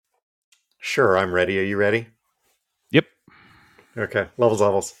Sure, I'm ready. Are you ready? Yep. Okay.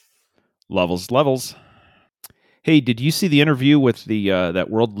 Levels. Levels. Hey, did you see the interview with the that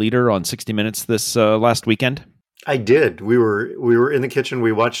world leader on 60 Minutes this last weekend? I did. We were in the kitchen.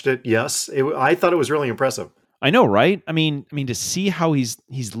 We watched it. Yes, I thought it was really impressive. I know, right? To see how he's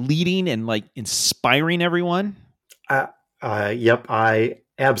leading and like inspiring everyone. Yep, I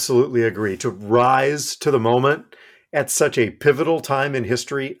absolutely agree. To rise to the moment at such a pivotal time in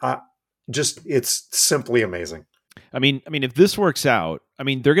history, it's simply amazing. If this works out,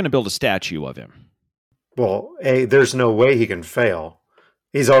 they're going to build a statue of him. Well, there's no way he can fail.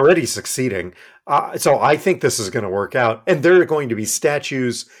 He's already succeeding. So I think this is going to work out. And there are going to be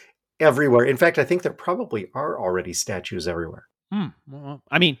statues everywhere. In fact, I think there probably are already statues everywhere. Well,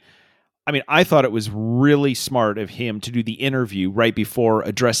 I thought it was really smart of him to do the interview right before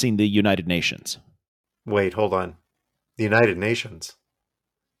addressing the United Nations. Wait, hold on. The United Nations?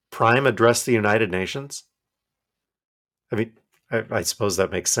 Prime addressed the United Nations? I suppose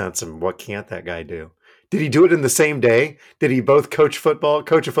that makes sense. And what can't that guy do? Did he do it in the same day? Did he both coach a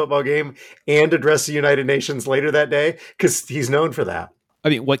football game, and address the United Nations later that day? Because he's known for that.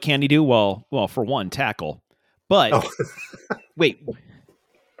 What can he do? Well, for one, tackle. But wait,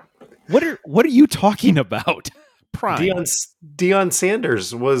 what are you talking about? Prime. Deion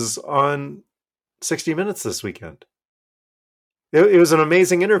Sanders was on 60 Minutes this weekend. It was an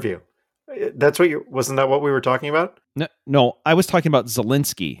amazing interview. Wasn't that what we were talking about? No, I was talking about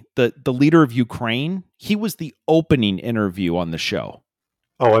Zelensky, the leader of Ukraine. He was the opening interview on the show.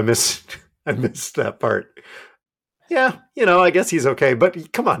 Oh, I missed that part. Yeah, I guess he's okay.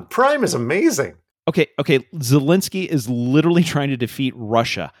 But come on, Prime is amazing. Okay. Zelensky is literally trying to defeat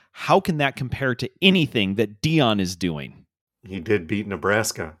Russia. How can that compare to anything that Deion is doing? He did beat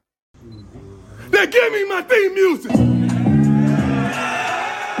Nebraska. They gave me my theme music.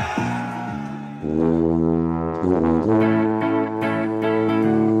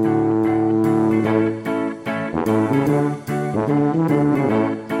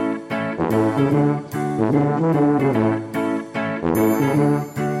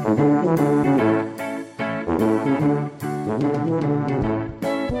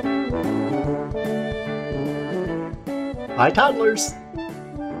 Hi, toddlers.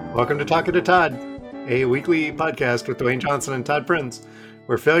 Welcome to Talking to Todd, a weekly podcast with Dwayne Johnson and Todd Prinz,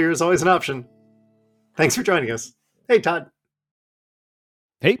 where failure is always an option. Thanks for joining us. Hey, Todd.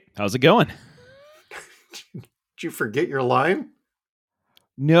 Hey, how's it going? Did you forget your line?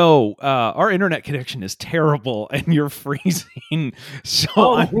 No, our internet connection is terrible and you're freezing.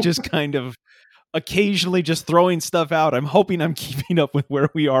 So I'm just kind of occasionally just throwing stuff out. I'm hoping I'm keeping up with where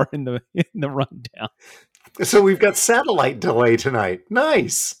we are in the rundown. So we've got satellite delay tonight.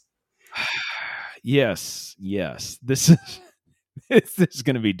 Nice. Yes. This is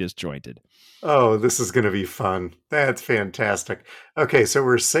going to be disjointed. Oh, this is going to be fun. That's fantastic. Okay, so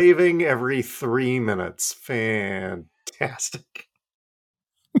we're saving every 3 minutes. Fantastic.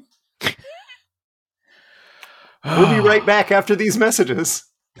 We'll be right back after these messages.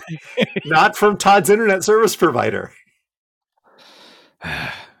 Not from Todd's internet service provider.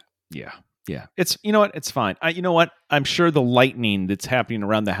 Yeah. It's, you know what? It's fine. You know what? I'm sure the lightning that's happening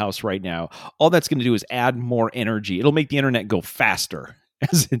around the house right now, all that's going to do is add more energy. It'll make the internet go faster.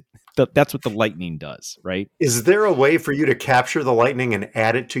 That's what the lightning does, right? Is there a way for you to capture the lightning and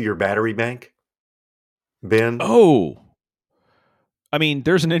add it to your battery bank, Ben? Oh,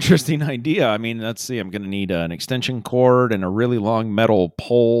 there's an interesting idea. Let's see. I'm going to need an extension cord and a really long metal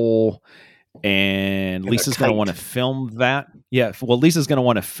pole. And Lisa's going to want to film that. Yeah. Well, Lisa's going to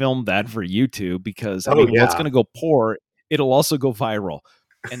want to film that for YouTube because what's going to go poor, it'll also go viral.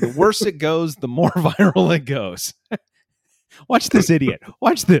 And the worse it goes, the more viral it goes. Watch this idiot.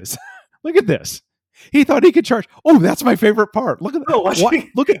 Watch this. Look at this. He thought he could charge. Oh, that's my favorite part. Look at that.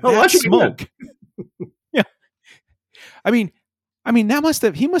 Look at that smoke. Yeah.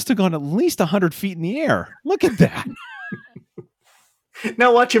 He must have gone at least 100 feet in the air. Look at that.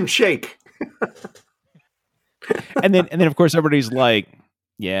 Now watch him shake. and then of course everybody's like,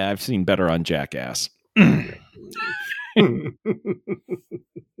 yeah, I've seen better on Jackass. How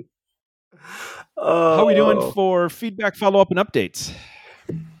are we doing for feedback, follow-up, and updates?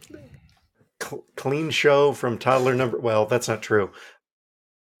 Clean show from toddler number. Well, that's not true.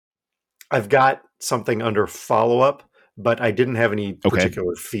 I've got something under follow-up, but I didn't have any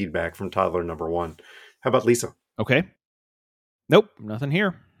particular feedback from toddler number 1. How about Lisa? Okay. Nope, nothing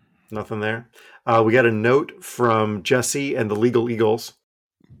here. Nothing there. We got a note from Jesse and the Legal Eagles.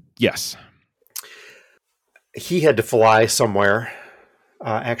 Yes. He had to fly somewhere.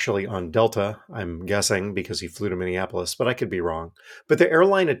 actually on Delta, I'm guessing, because he flew to Minneapolis, but I could be wrong. But the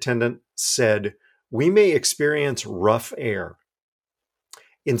airline attendant said, "We may experience rough air,"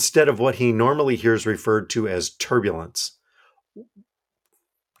 instead of what he normally hears referred to as turbulence.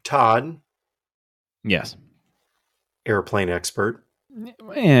 Todd, Yes. airplane expert.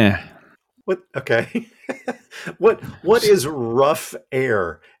 Yeah. What? Okay. What is rough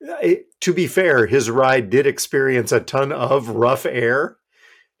air? To be fair, his ride did experience a ton of rough air.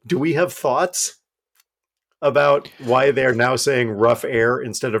 Do we have thoughts about why they're now saying rough air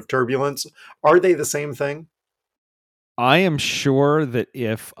instead of turbulence? Are they the same thing? I am sure that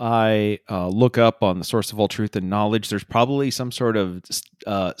if I look up on the source of all truth and knowledge, there's probably some sort of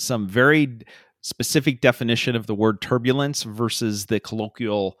some very specific definition of the word turbulence versus the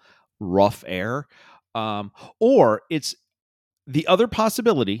colloquial rough air, or it's the other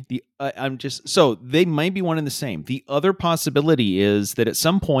possibility. I'm just so they might be one and the same. The other possibility is that at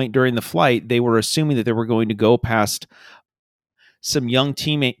some point during the flight, they were assuming that they were going to go past some young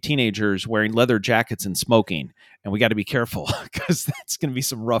teenagers wearing leather jackets and smoking, and we got to be careful because that's going to be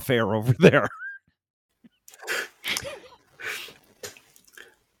some rough air over there.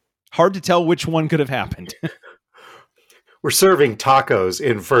 Hard to tell which one could have happened. We're serving tacos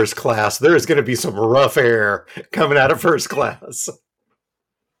in first class. There's going to be some rough air coming out of first class.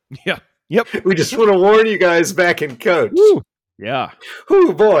 Yeah. Yep. We just want to warn you guys back in coach. Woo. Yeah.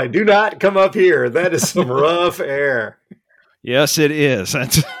 Oh boy, do not come up here. That is some rough air. Yes, it is.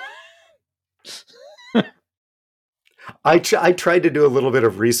 I tried to do a little bit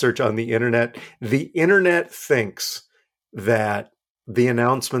of research on the internet. The internet thinks that the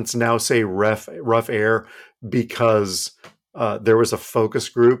announcements now say rough air because there was a focus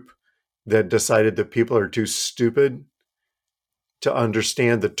group that decided that people are too stupid to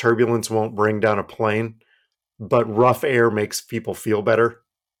understand that turbulence won't bring down a plane, but rough air makes people feel better.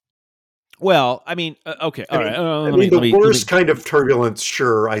 Well, I mean, okay, all right. The worst kind of turbulence,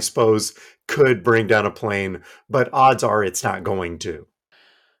 sure, I suppose, could bring down a plane, but odds are it's not going to.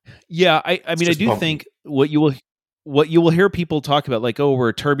 Yeah, I mean, I do bumpy. Think what you will hear people talk about, like, oh,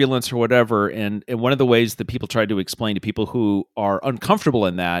 we're turbulence or whatever, and one of the ways that people try to explain to people who are uncomfortable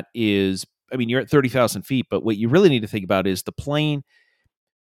in that is, I mean, you're at 30,000 feet, but what you really need to think about is the plane.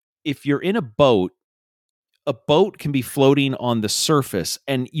 If you're in a boat can be floating on the surface,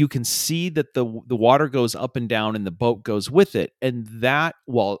 and you can see that the water goes up and down and the boat goes with it. And that,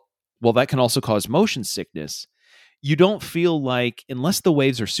 well, that can also cause motion sickness. You don't feel like, unless the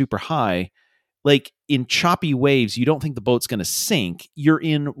waves are super high, like in choppy waves, you don't think the boat's going to sink. You're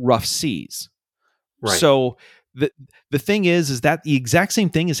in rough seas. Right. So the thing is that the exact same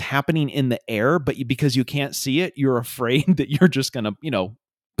thing is happening in the air, but because you can't see it, you're afraid that you're just going to,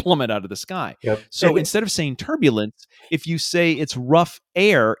 plummet out of the sky. Yep. So instead of saying turbulence, if you say it's rough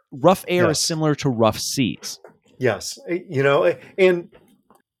air yes. is similar to rough seas. Yes. And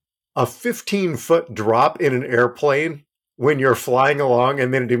a 15-foot drop in an airplane when you're flying along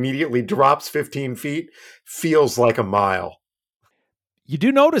and then it immediately drops 15 feet feels like a mile. You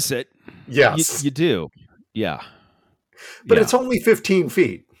do notice it. Yes. You do. Yeah. But it's only 15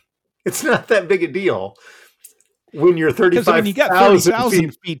 feet. It's not that big a deal. When you're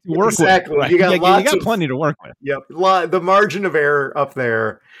 35,000 feet to work exactly. with. Right. You got plenty to work with. Yep. The margin of error up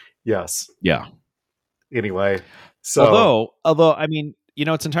there. Yes. Yeah. Anyway. So although I mean,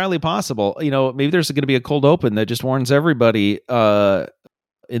 it's entirely possible. Maybe there's going to be a cold open that just warns everybody in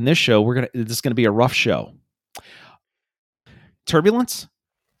this show, this is going to be a rough show. Turbulence?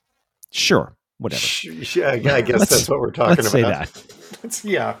 Sure. Whatever. I guess that's what we're talking about. Say that.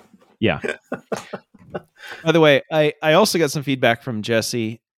 Yeah. Yeah. By the way, I also got some feedback from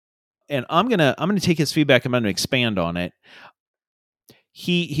Jesse, and I'm gonna take his feedback. I'm gonna expand on it.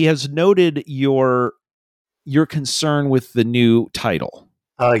 He has noted your concern with the new title.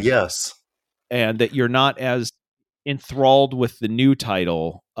 Yes, and that you're not as enthralled with the new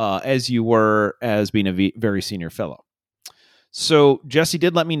title as you were as being a very senior fellow. So Jesse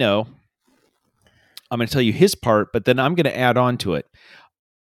did let me know. I'm going to tell you his part, but then I'm going to add on to it.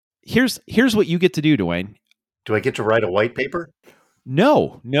 Here's what you get to do, Dwayne. Do I get to write a white paper?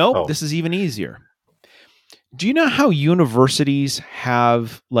 No. Oh. This is even easier. Do you know how universities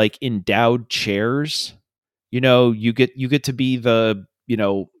have like endowed chairs? You get to be the,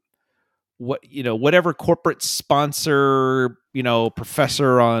 whatever corporate sponsor,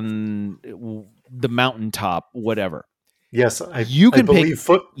 professor on the mountaintop, whatever. Yes, I believe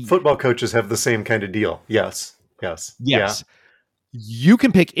football coaches have the same kind of deal. Yes. Yeah. You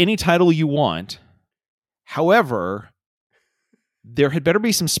can pick any title you want. However, there had better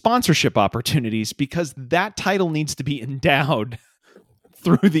be some sponsorship opportunities because that title needs to be endowed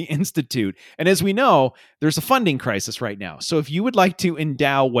through the Institute. And as we know, there's a funding crisis right now. So if you would like to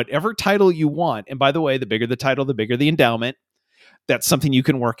endow whatever title you want, and by the way, the bigger the title, the bigger the endowment, that's something you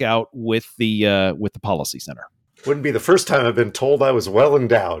can work out with the Policy Center. Wouldn't be the first time I've been told I was well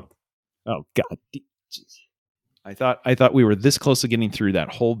endowed. Oh God. I thought we were this close to getting through that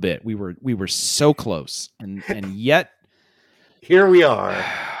whole bit. We were so close. And yet here we are.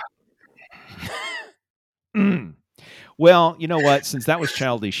 Well, you know what? Since that was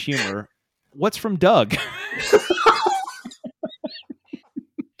childish humor, what's from Doug?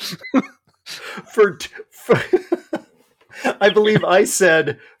 for I believe I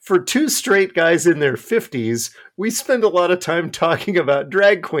said, for two straight guys in their 50s, we spend a lot of time talking about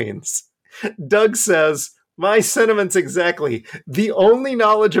drag queens. Doug says, my sentiments exactly. The only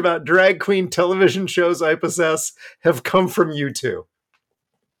knowledge about drag queen television shows I possess have come from you two.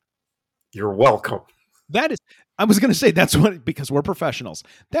 You're welcome. I was going to say that's what, because we're professionals,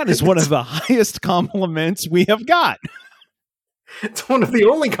 that is one of the highest compliments we have got. It's one of the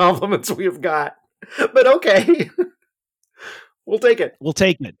only compliments we have got. But okay. We'll take it. We'll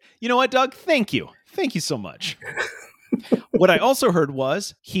take it. You know what, Doug? Thank you. Thank you so much. What I also heard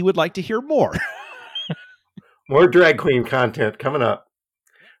was he would like to hear more. More drag queen content coming up.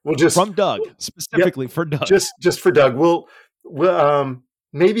 We'll just from Doug, specifically for Doug. Just for Doug. We'll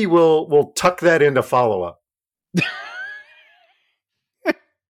maybe we'll tuck that into follow-up. I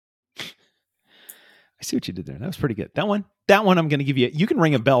see what you did there. That was pretty good. That one I'm going to give you. You can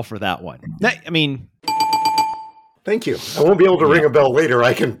ring a bell for that one. Thank you. I won't be able to ring a bell later.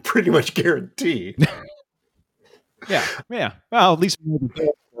 I can pretty much guarantee. Yeah. Well, at least the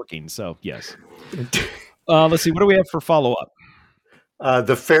bell's working. So yes. Let's see. What do we have for follow-up?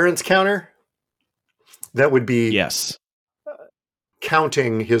 The Ferentz counter. That would be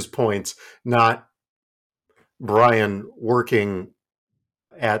counting his points, not Brian working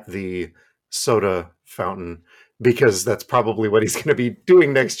at the soda fountain, because that's probably what he's going to be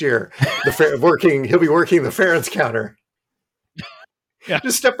doing next year. He'll be working the Ferentz counter. Yeah.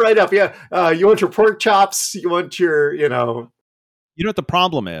 Just step right up. Yeah. You want your pork chops? You want your, You know what the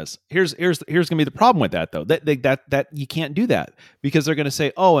problem is? Here's going to be the problem with that, though. That you can't do that, because they're going to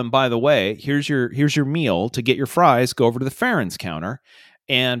say, "Oh, and by the way, here's your meal. To get your fries, go over to the Ferentz counter,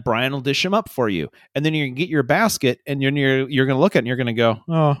 and Brian will dish them up for you. And then you're going to get your basket, and you're going to look at it, and you're going to go,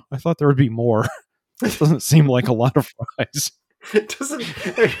 oh, I thought there would be more. It doesn't seem like a lot of fries." It doesn't.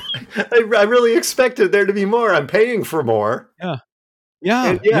 I really expected there to be more. I'm paying for more. Yeah.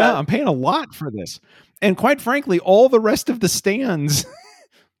 I'm paying a lot for this. And quite frankly, all the rest of the stands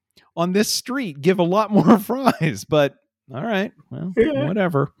on this street give a lot more fries. But all right, well,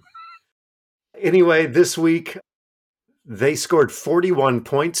 whatever. Anyway, this week they scored 41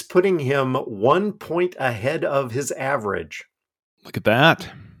 points, putting him 1 point ahead of his average. Look at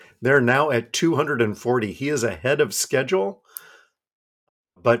that. They're now at 240. He is ahead of schedule,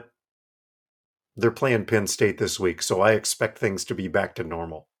 but they're playing Penn State this week, so I expect things to be back to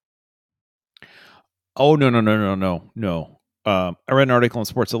normal. Oh, no. I read an article in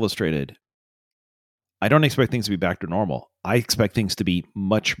Sports Illustrated. I don't expect things to be back to normal. I expect things to be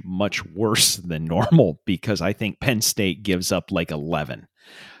much, much worse than normal, because I think Penn State gives up like 11.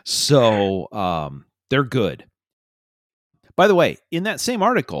 So they're good. By the way, in that same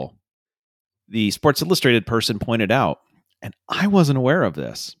article, the Sports Illustrated person pointed out, and I wasn't aware of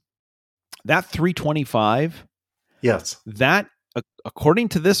this, that 325, yes, that according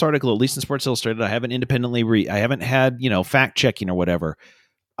to this article, at least in Sports Illustrated, I haven't independently I haven't had, fact checking or whatever.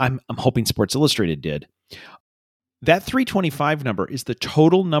 I'm hoping Sports Illustrated did. That 325 number is the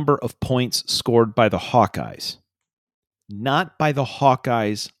total number of points scored by the Hawkeyes, not by the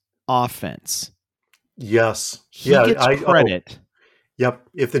Hawkeyes offense. Yes. He gets credit. Yep.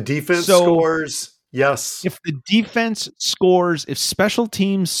 If the defense scores, yes. If the defense scores, if special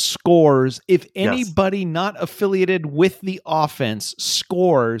teams scores, if anybody not affiliated with the offense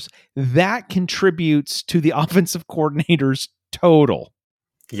scores, that contributes to the offensive coordinator's total.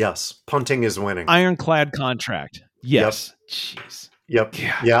 Yes. Punting is winning. Ironclad contract. Yes. Yep. Jeez. Yep.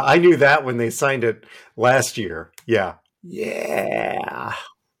 Yeah. I knew that when they signed it last year. Yeah. Yeah.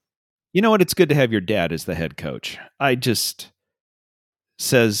 You know what? It's good to have your dad as the head coach. I just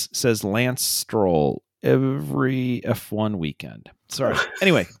says Lance Stroll every F1 weekend. Sorry.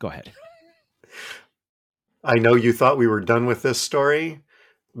 Anyway, go ahead. I know you thought we were done with this story,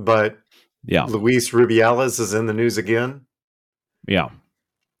 but Luis Rubiales is in the news again. Yeah.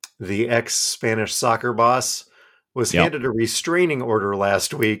 The ex-Spanish soccer boss was handed a restraining order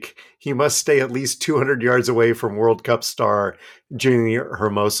last week. He must stay at least 200 yards away from World Cup star Junior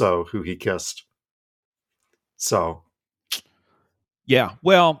Hermoso, who he kissed. So Yeah.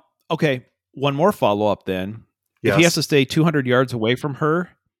 Well, okay. One more follow-up then. If he has Yes. to stay 200 yards away from her,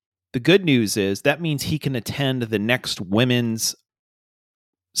 the good news is that means he can attend the next women's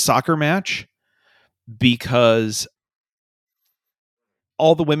soccer match, because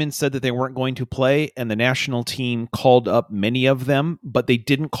all the women said that they weren't going to play, and the national team called up many of them, but they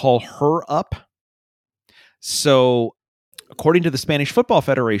didn't call her up. So, according to the Spanish Football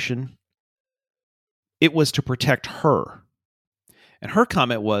Federation, it was to protect her. And her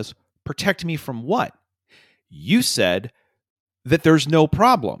comment was, protect me from what? You said that there's no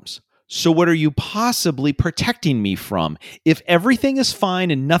problems. So what are you possibly protecting me from? If everything is fine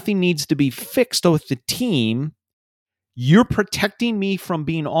and nothing needs to be fixed with the team, you're protecting me from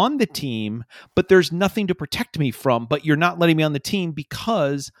being on the team, but there's nothing to protect me from, but you're not letting me on the team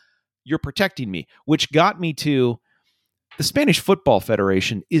because you're protecting me, which got me to the Spanish Football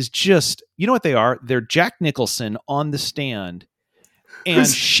Federation is just, you know what they are? They're Jack Nicholson on the stand, and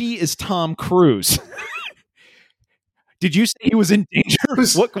she is Tom Cruise. Did you say he was in danger?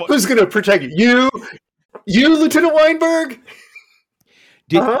 Who's going to protect you? You, Lieutenant Weinberg?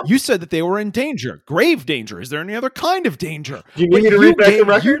 You said that they were in danger, grave danger. Is there any other kind of danger? You need me to read back the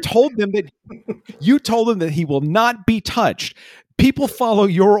record? You told them that he will not be touched. People follow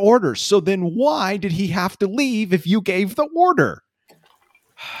your orders. So then why did he have to leave if you gave the order?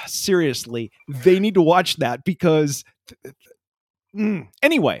 Seriously, they need to watch that because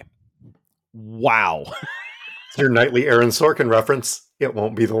anyway, wow. It's your nightly Aaron Sorkin reference. It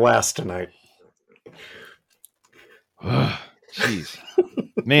won't be the last tonight. Jeez.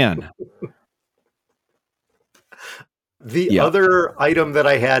 Man. The other item that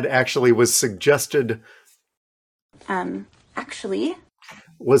I had actually was suggested.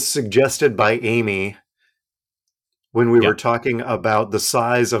 Was suggested by Amy when we were talking about the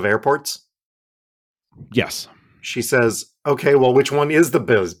size of airports. Yes. She says, okay, well, which one is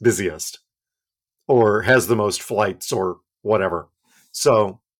the busiest? Or has the most flights or whatever.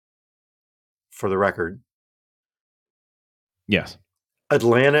 So, for the record. Yes.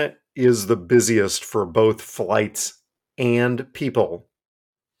 Atlanta is the busiest for both flights and people.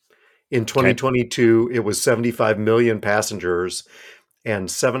 In 2022, it was 75 million passengers and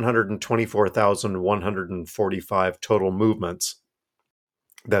 724,145 total movements.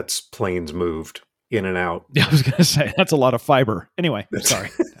 That's planes moved in and out. Yeah, I was going to say, that's a lot of fiber. Anyway, sorry.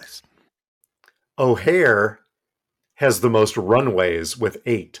 O'Hare has the most runways with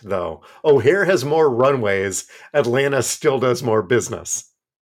 8, though. O'Hare has more runways. Atlanta still does more business.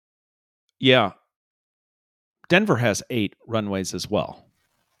 Yeah. Denver has 8 runways as well.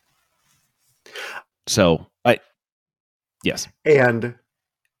 So, yes. And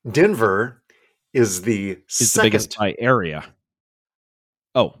Denver is the biggest by area.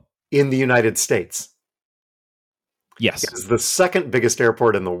 Oh. In the United States. Yes. It's the second biggest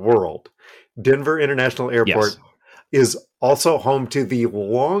airport in the world. Denver International Airport is also home to the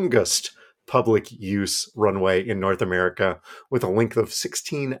longest public use runway in North America with a length of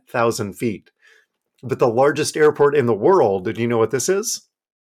 16,000 feet. But the largest airport in the world, do you know what this is?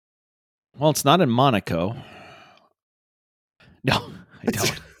 Well, it's not in Monaco. No, I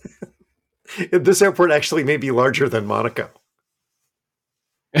don't. This airport actually may be larger than Monaco.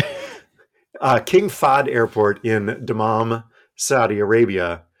 King Fahd Airport in Dammam, Saudi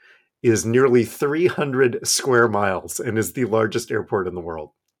Arabia, is nearly 300 square miles and is the largest airport in the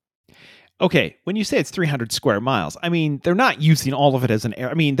world. Okay, when you say it's 300 square miles, I mean, they're not using all of it as an air.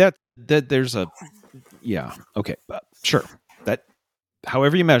 I mean, that there's a, yeah, okay, sure. That,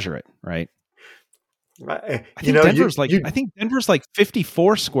 however you measure it, right? I think Denver's like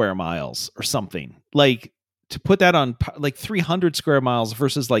 54 square miles or something. Like, to put that on like 300 square miles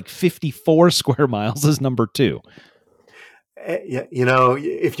versus like 54 square miles is number 2. Yeah, you know,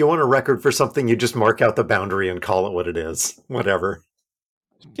 if you want a record for something, you just mark out the boundary and call it what it is. Whatever.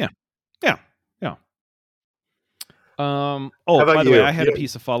 Yeah. By the way, I had a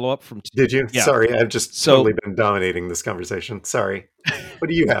piece of follow-up from... Did you? Yeah. Sorry, I've just totally been dominating this conversation. Sorry. What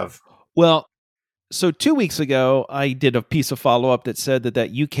do you have? Well, so 2 weeks ago, I did a piece of follow-up that said that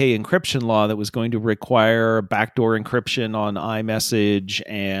UK encryption law that was going to require backdoor encryption on iMessage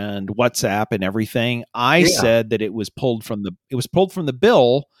and WhatsApp and everything. I said that it was pulled from the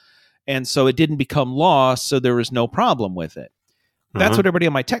bill, and so it didn't become law, so there was no problem with it. That's what everybody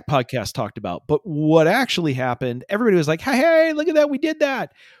on my tech podcast talked about. But what actually happened, everybody was like, hey, look at that, we did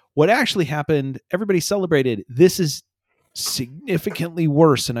that. What actually happened, everybody celebrated. This is significantly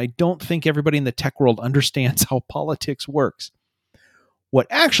worse, and I don't think everybody in the tech world understands how politics works. What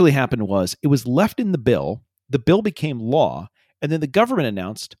actually happened was it was left in the bill became law, and then the government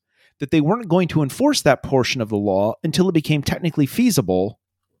announced that they weren't going to enforce that portion of the law until it became technically feasible,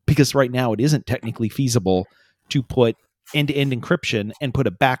 because right now it isn't technically feasible to put end-to-end encryption and put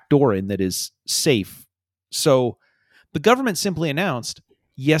a backdoor in that is safe. So the government simply announced,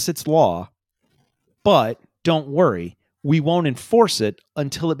 yes, it's law, but don't worry, we won't enforce it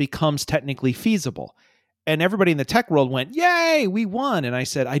until it becomes technically feasible. And everybody in the tech world went, yay, we won. And I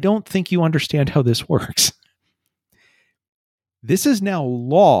said, I don't think you understand how this works. This is now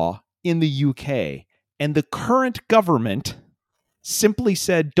law in the UK, and the current government simply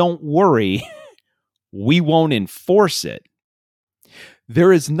said, don't worry, we won't enforce it.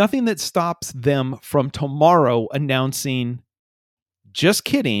 There is nothing that stops them from tomorrow announcing, just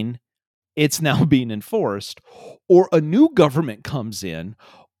kidding, it's now being enforced, or a new government comes in,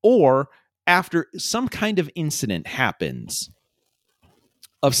 or after some kind of incident happens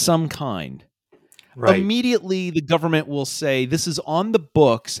of some kind, immediately the government will say, this is on the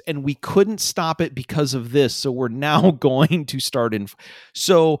books and we couldn't stop it because of this, so we're now going to start in.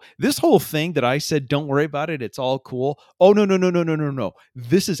 So this whole thing that I said, don't worry about it, it's all cool. Oh, no.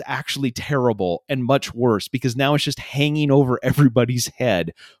 This is actually terrible and much worse, because now it's just hanging over everybody's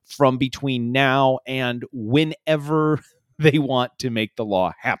head from between now and whenever they want to make the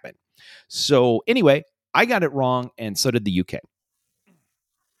law happen. So anyway, I got it wrong, and so did the UK.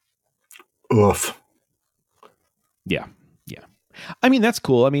 Oof. Yeah. I mean, that's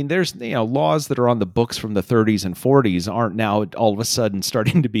cool. I mean, there's, laws that are on the books from the 30s and 40s aren't now all of a sudden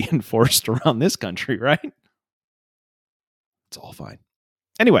starting to be enforced around this country, right? It's all fine.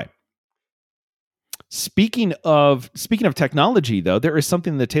 Anyway, speaking of technology, though, there is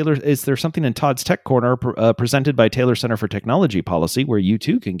something there's something in Todd's Tech Corner presented by Taylor Center for Technology Policy, where you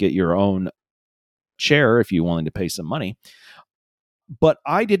too can get your own chair if you're willing to pay some money. But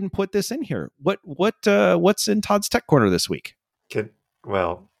I didn't put this in here. What's in Todd's Tech Corner this week?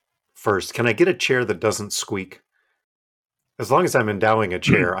 First, can I get a chair that doesn't squeak? As long as I'm endowing a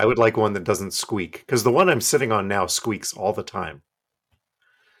chair, I would like one that doesn't squeak, because the one I'm sitting on now squeaks all the time.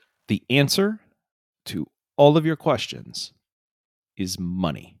 The answer to all of your questions is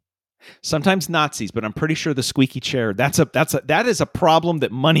money. Sometimes Nazis, but I'm pretty sure the squeaky chair, that is a problem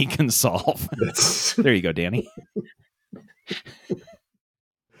that money can solve. There you go, Danny.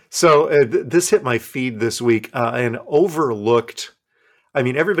 So this hit my feed this week and overlooked. I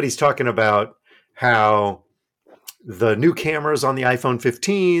mean, everybody's talking about how the new cameras on the iPhone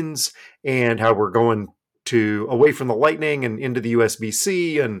 15s and how we're going away from the Lightning and into the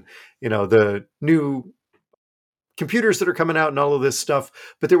USB-C, and the new computers that are coming out and all of this stuff.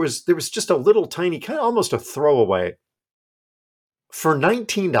 But there was just a little tiny, kind of almost a throwaway for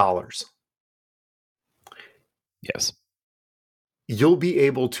 $19. Yes. You'll be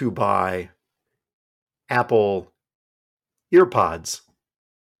able to buy Apple EarPods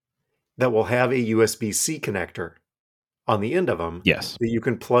that will have a USB-C connector on the end of them. Yes. That you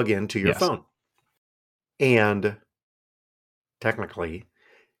can plug into your phone. And technically,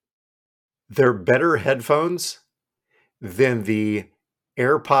 they're better headphones than the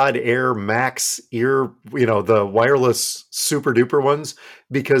AirPod Air Max the wireless super duper ones,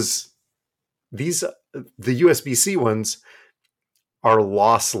 because the USB-C ones are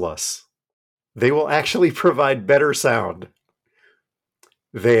lossless. They will actually provide better sound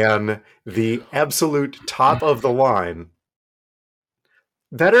than the absolute top of the line.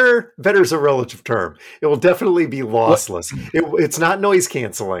 Better is a relative term. It will definitely be lossless. It's not noise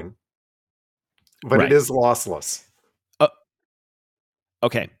canceling, but It is lossless.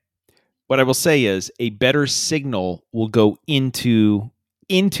 Okay. What I will say is a better signal will go into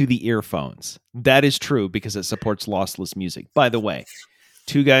the earphones. That is true, because it supports lossless music. By the way,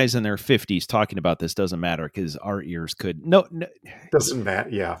 two guys in their 50s talking about this doesn't matter, because our ears could. No, doesn't matter.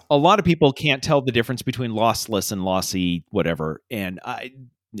 Yeah. A lot of people can't tell the difference between lossless and lossy, whatever. And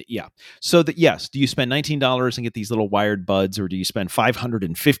So yes, do you spend $19 and get these little wired buds, or do you spend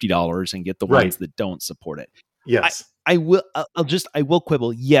 $550 and get the ones that don't support it? Yes. I will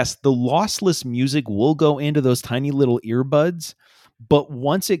quibble. Yes, the lossless music will go into those tiny little earbuds, but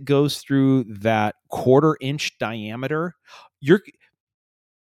once it goes through that 1/4-inch diameter, you're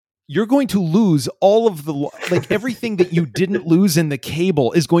going to lose all of everything that you didn't lose in the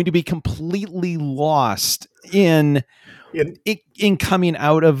cable is going to be completely lost in coming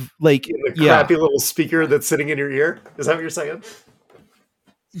out of the crappy little speaker that's sitting in your ear. Is that what you're saying?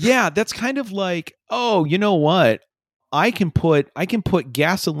 Yeah, that's kind of like, oh, you know what? I can put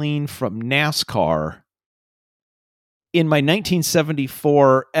gasoline from NASCAR in my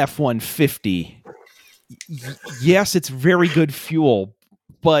 1974 F-150. Yes, it's very good fuel,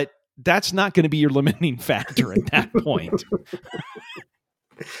 but that's not going to be your limiting factor at that point.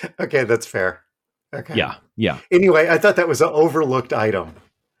 Okay, that's fair. Okay. Yeah. Yeah. Anyway, I thought that was an overlooked item.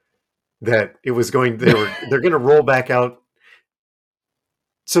 That it was they're going to roll back out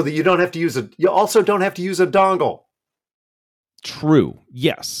so that you don't have to you also don't have to use a dongle. True.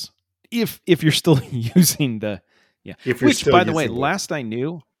 Yes. If you're still using the, yeah. If you're Which, still by the way, using it. last I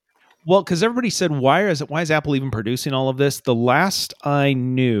knew, well, because everybody said, why is Apple even producing all of this? The last I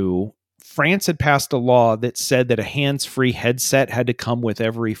knew, France had passed a law that said that a hands-free headset had to come with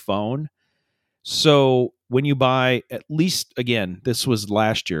every phone. So when you buy, at least, again, this was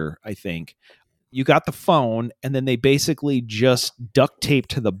last year, I think, you got the phone, and then they basically just duct taped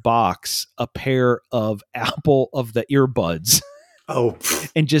to the box a pair of the earbuds. Oh,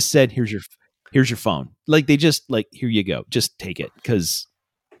 and just said, here's your phone. Like, they just like, here you go, just take it, because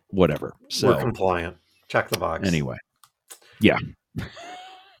whatever. So we're compliant. Check the box. Anyway, yeah.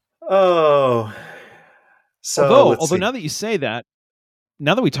 Oh, so although now that you say that,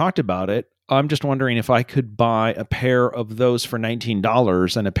 now that we talked about it, I'm just wondering if I could buy a pair of those for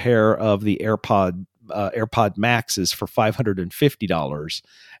 $19 and a pair of the AirPod Maxes for $550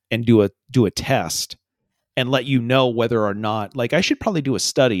 and do a test and let you know whether or not, like, I should probably do a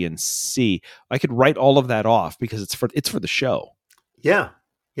study and see. I could write all of that off because it's for the show. Yeah.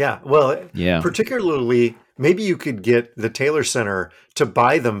 Well, yeah. Particularly, maybe you could get the Taylor Center to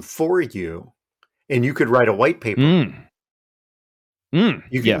buy them for you, and you could write a white paper.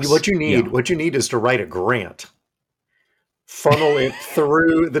 Yes. What you need is to write a grant, funnel it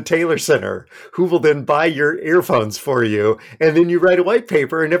through the Taylor Center, who will then buy your earphones for you, and then you write a white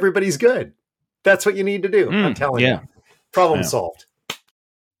paper, and everybody's good. That's what you need to do. I'm telling you. Problem solved.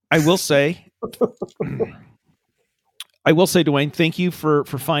 I will say, Dwayne, thank you for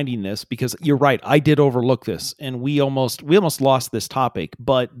finding this, because you're right. I did overlook this, and we almost lost this topic.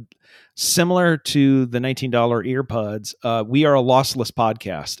 But similar to the $19 earbuds, we are a lossless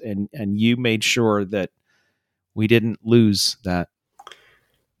podcast, and you made sure that we didn't lose that.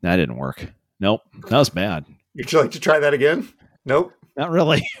 That didn't work. Nope, that was bad. Would you like to try that again? Nope. Not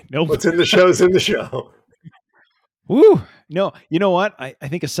really. Nope. What's in the show is in the show. Woo. No, you know what? I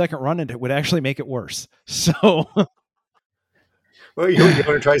think a second run into it would actually make it worse. So... Well, you want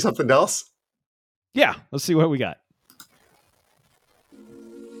to try something else? Yeah, let's see what we got.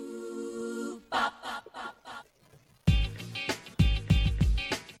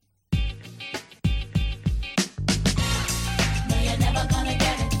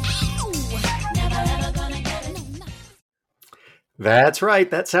 That's right.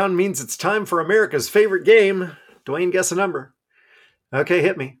 That sound means it's time for America's favorite game. Dwayne, guess a number. Okay,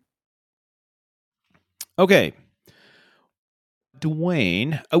 hit me. Okay.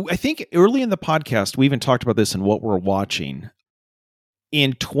 Dwayne, I think early in the podcast, we even talked about this in what we're watching.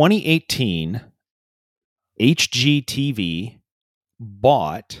 In 2018, HGTV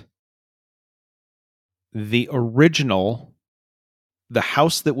bought the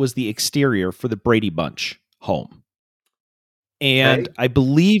house that was the exterior for the Brady Bunch home. And I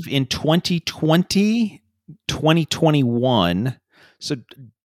believe in 2020, 2021, so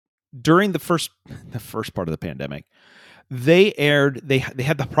during the first part of the pandemic, they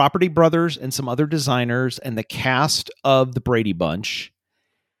had the Property Brothers and some other designers and the cast of the Brady Bunch,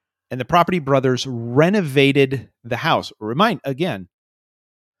 and the Property Brothers renovated the house. Again,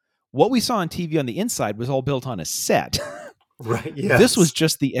 what we saw on TV on the inside was all built on a set. Right. Yes. This was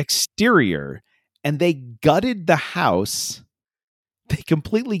just the exterior, and they gutted the house. They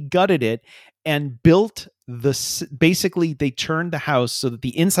completely gutted it and built basically they turned the house so that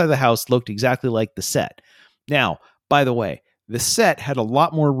the inside of the house looked exactly like the set. Now, by the way, the set had a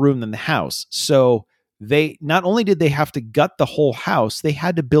lot more room than the house. So they not only did they have to gut the whole house, they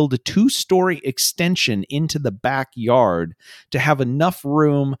had to build a 2-story extension into the backyard to have enough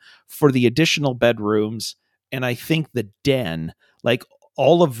room for the additional bedrooms. And I think the den, like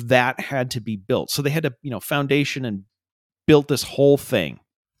all of that had to be built. So they had to, foundation and built this whole thing.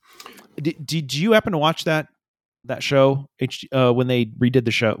 Did you happen to watch that show when they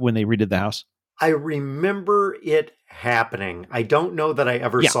redid the house? I remember it happening. I don't know that I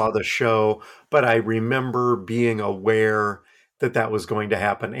ever saw the show, but I remember being aware that was going to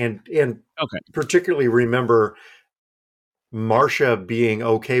happen, and particularly remember Marsha being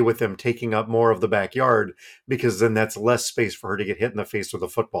okay with them taking up more of the backyard, because then that's less space for her to get hit in the face with a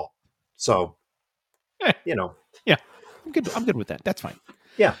football. So, yeah, I'm good with that. That's fine.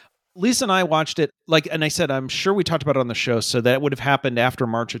 Yeah. Lisa and I watched it, and I said, I'm sure we talked about it on the show, so that would have happened after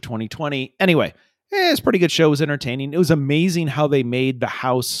March of 2020. Anyway, it's a pretty good show. It was entertaining. It was amazing how they made the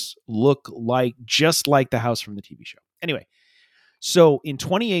house look just like the house from the TV show. Anyway, So in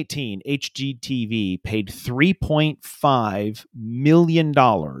 2018, HGTV paid $3.5 million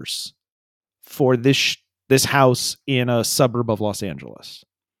for this house in a suburb of Los Angeles.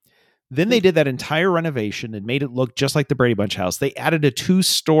 Then they did that entire renovation and made it look just like the Brady Bunch house. They added a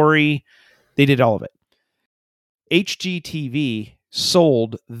 2-story. They did all of it. HGTV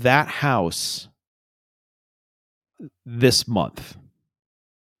sold that house this month.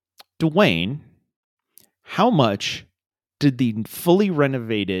 Dwayne, how much did the fully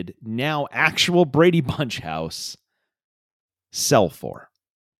renovated, now actual Brady Bunch house sell for?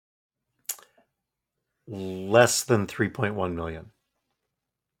 Less than 3.1 million.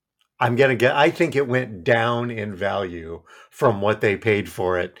 I think it went down in value from what they paid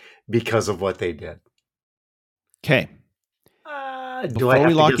for it because of what they did. Okay. Do I have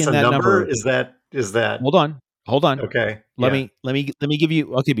to guess a number? Is that? Hold on. Okay. Let me give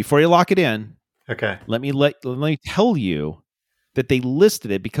you, okay, before you lock it in. Okay. Let me tell you that they listed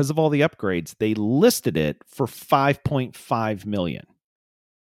it, because of all the upgrades, they listed it for 5.5 million.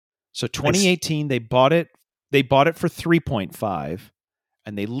 So 2018 they bought it for 3.5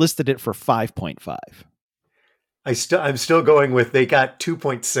 and they listed it for 5.5. I'm still going with they got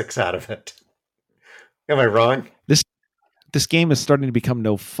 2.6 out of it. Am I wrong? This game is starting to become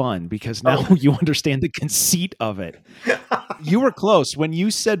no fun because now you understand the conceit of it. You were close. When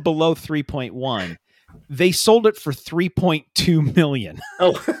you said below 3.1, they sold it for 3.2 million.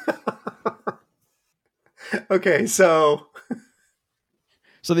 Oh. Okay, so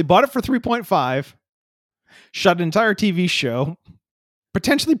they bought it for 3.5, shot an entire TV show,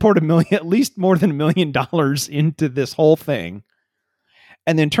 potentially poured at least more than $1 million into this whole thing,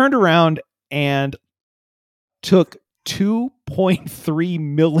 and then turned around and took 2.3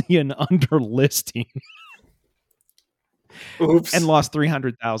 million under listing. Oops. And lost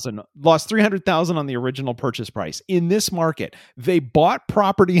 300,000. Lost 300,000 on the original purchase price. In this market, they bought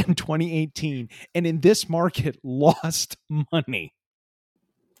property in 2018 and in this market lost money.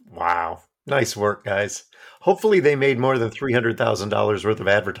 Wow. Nice work, guys. Hopefully they made more than $300,000 worth of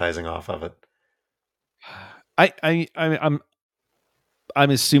advertising off of it.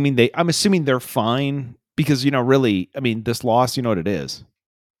 I'm assuming they're fine because, really, I mean, this loss, you know what it is.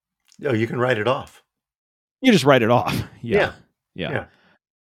 Oh, you can write it off. You just write it off. Yeah.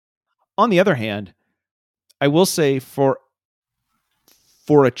 On the other hand, I will say for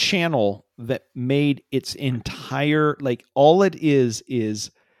a channel that made its entire, like, all it is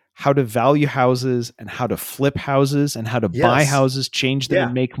how to value houses and how to flip houses and how to buy houses, change them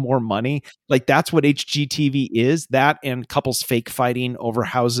and make more money. Like, that's what HGTV is. That and couples fake fighting over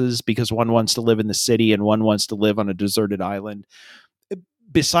houses because one wants to live in the city and one wants to live on a deserted island.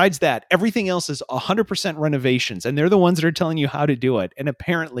 Besides that, everything else is 100% renovations, and they're the ones that are telling you how to do it. And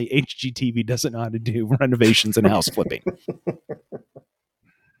apparently HGTV doesn't know how to do renovations and house flipping.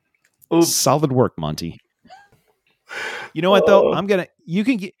 Oops. Solid work, Monty. You know what, though?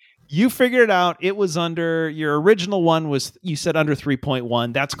 You figured it out. It was under, your original one was, you said under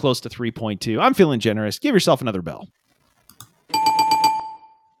 3.1. That's close to 3.2. I'm feeling generous. Give yourself another bell.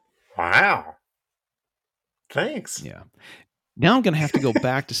 Wow. Thanks. Yeah. Now I'm going to have to go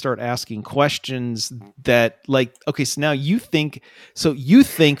back to start asking questions that, like, okay, so now you think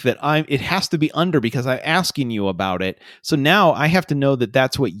that it has to be under because I'm asking you about it. So now I have to know that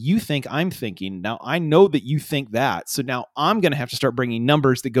that's what you think I'm thinking. Now I know that you think that. So now I'm going to have to start bringing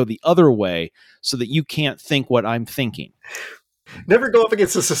numbers that go the other way so that you can't think what I'm thinking. Never go up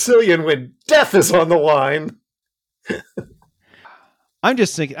against a Sicilian when death is on the line. I'm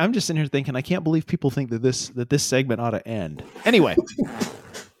just sitting here thinking, I can't believe people think that this segment ought to end. Anyway.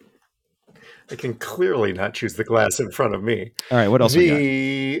 I can clearly not choose the glass in front of me. All right, what else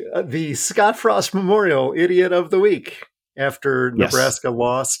we got? The Scott Frost Memorial Idiot of the Week. After Nebraska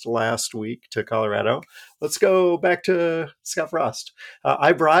lost last week to Colorado, let's go back to Scott Frost.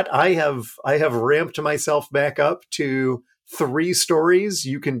 I have ramped myself back up to 3 stories.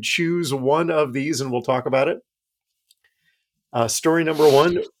 You can choose one of these and we'll talk about it. Story number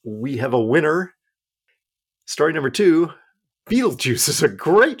 1, we have a winner. Story number 2, Beetlejuice is a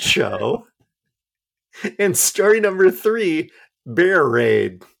great show. And story number 3, Bear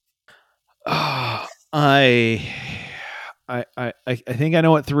Raid. I think I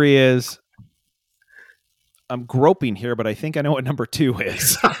know what 3 is. I'm groping here, but I think I know what number 2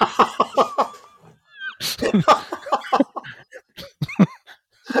 is.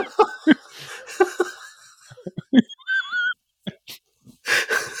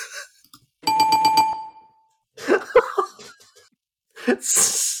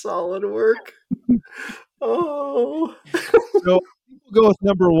 Solid work. Oh. So we'll go with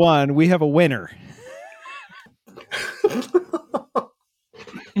number 1. We have a winner.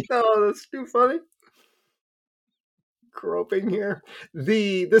 Oh, that's too funny. Groping here.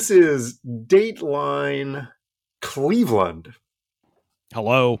 This is Dateline Cleveland.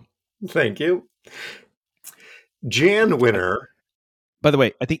 Hello. Thank you. Jan winner. By the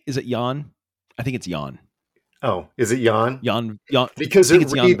way, is it Yawn? I think it's Yawn. Oh, is it Jan? Yawn. Because I think it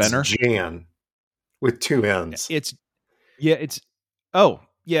it's Yawn reads Venner. Jan with two N's.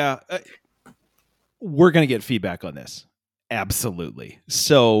 We're going to get feedback on this. Absolutely.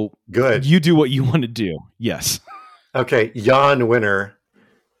 So Good. You do what you want to do. Yes. Okay. Yawn Winner.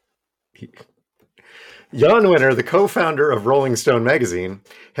 Yawn Winner, the co-founder of Rolling Stone magazine,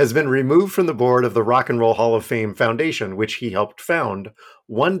 has been removed from the board of the Rock and Roll Hall of Fame Foundation, which he helped found,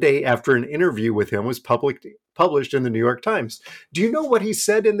 one day after an interview with him was published in the New York Times. Do you know what he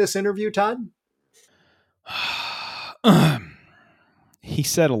said in this interview, Todd? He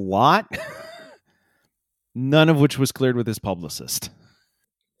said a lot, none of which was cleared with his publicist.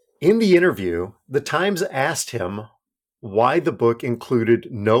 In the interview, the Times asked him why the book included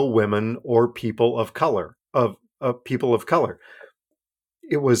no women or people of color. It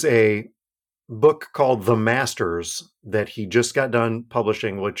was a book called The Masters that he just got done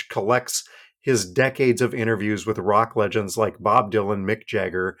publishing, which collects his decades of interviews with rock legends like Bob Dylan, Mick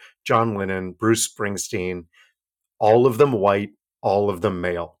Jagger, John Lennon, Bruce Springsteen, all of them white, all of them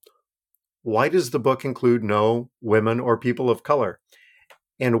male. Why does the book include no women or people of color?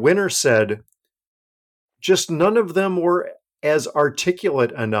 And Winner said, just none of them were as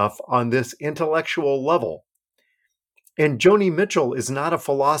articulate enough on this intellectual level. And Joni Mitchell is not a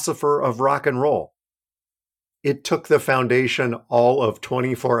philosopher of rock and roll. It took the foundation all of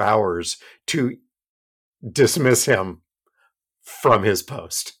 24 hours to dismiss him from his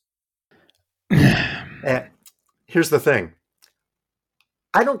post. Here's the thing.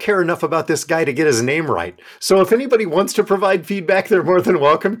 I don't care enough about this guy to get his name right. So if anybody wants to provide feedback, they're more than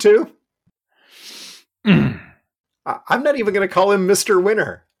welcome to. I'm not even going to call him Mr.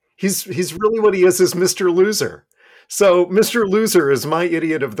 Winner. He's really what he is Mr. Loser. So Mr. Loser is my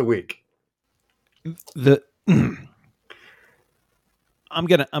idiot of the week. I'm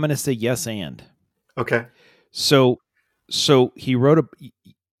gonna say yes and. Okay. So he wrote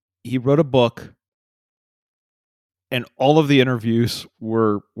a book, and all of the interviews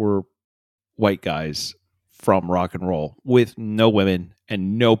were white guys from rock and roll with no women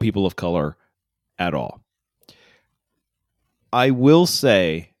and no people of color at all. I will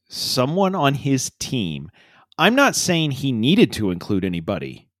say someone on his team, I'm not saying he needed to include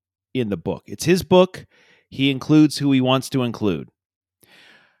anybody in the book. It's his book. He includes who he wants to include.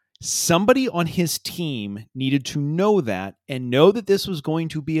 Somebody on his team needed to know that and know that this was going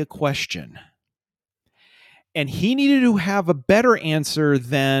to be a question. And he needed to have a better answer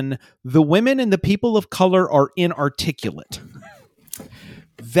than the women and the people of color are inarticulate.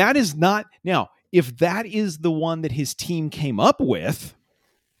 That is not... Now, if that is the one that his team came up with,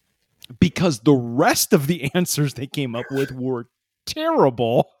 because the rest of the answers they came up with were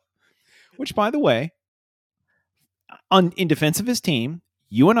terrible, which, by the way, in defense of his team,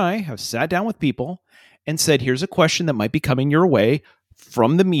 you and I have sat down with people and said, here's a question that might be coming your way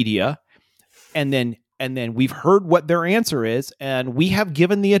from the media. And then we've heard what their answer is. And we have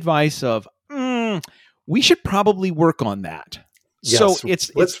given the advice of, we should probably work on that. Yes, so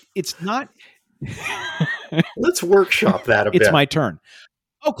it's not. Let's workshop that a bit. It's my turn.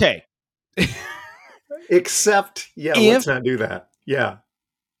 Okay. Except, let's not do that. Yeah.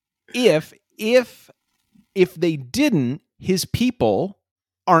 If they didn't, his people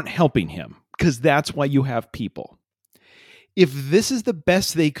aren't helping him, because that's why you have people. If this is the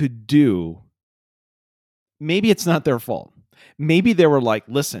best they could do, maybe it's not their fault. Maybe they were like,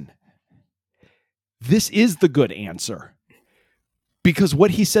 listen, this is the good answer, because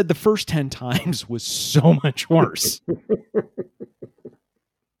what he said the first 10 times was so much worse.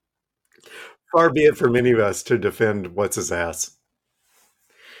 Far be it from any of us to defend what's his ass.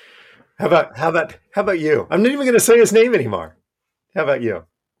 How about you? I'm not even going to say his name anymore. How about you?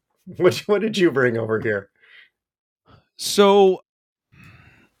 What did you bring over here? So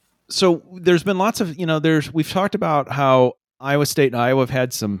there's been lots of, we've talked about how Iowa State and Iowa have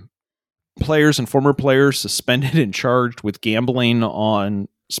had some players and former players suspended and charged with gambling on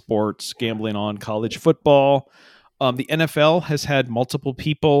sports, gambling on college football. The NFL has had multiple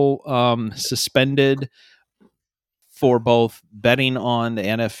people suspended for both betting on the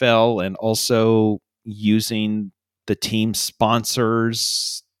NFL and also using the team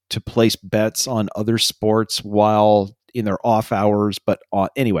sponsors to place bets on other sports while in their off hours. But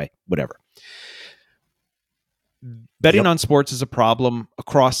anyway, whatever. Betting on sports is a problem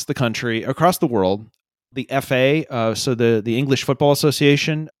across the country, across the world. The FA, so the English Football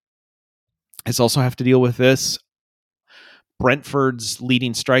Association, has also have to deal with this. Brentford's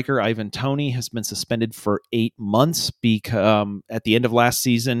leading striker, Ivan Toney, has been suspended for 8 months at the end of last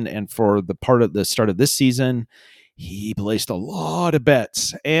season, and for the part of the start of this season, he placed a lot of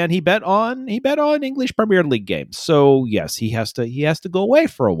bets, and he bet on English Premier League games. So yes, he has to go away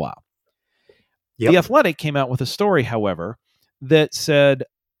for a while. Yep. The Athletic came out with a story, however, that said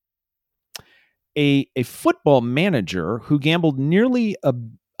a football manager who gambled nearly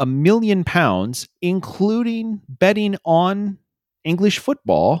a million pounds, including betting on English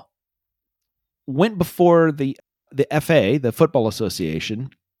football, went before the FA, the Football Association,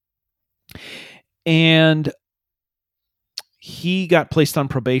 and he got placed on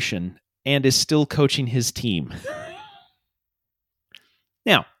probation and is still coaching his team.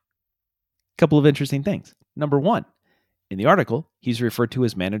 Now, a couple of interesting things. Number one, in the article, he's referred to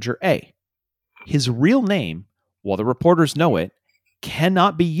as Manager A. His real name, while the reporters know it,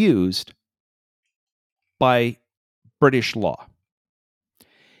 cannot be used by British law.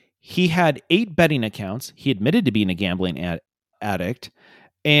 He had 8 betting accounts. He admitted to being a gambling addict.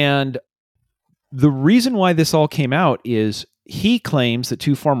 And the reason why this all came out is he claims that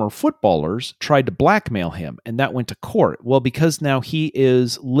 2 former footballers tried to blackmail him, and that went to court. Well, because now he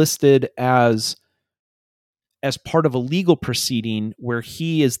is listed as part of a legal proceeding where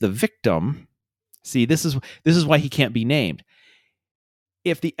he is the victim. See, this is why he can't be named.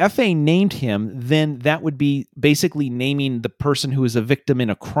 If the FA named him, then that would be basically naming the person who is a victim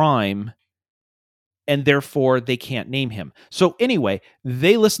in a crime, and therefore they can't name him. So anyway,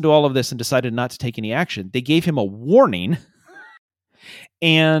 they listened to all of this and decided not to take any action. They gave him a warning,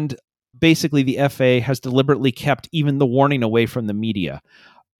 and basically the FA has deliberately kept even the warning away from the media.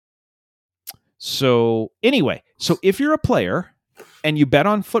 So anyway, so if you're a player and you bet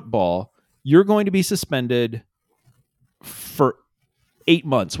on football, you're going to be suspended for 8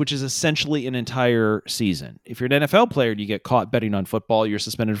 months, which is essentially an entire season. If you're an NFL player and you get caught betting on football, you're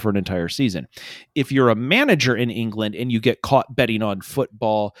suspended for an entire season. If you're a manager in England and you get caught betting on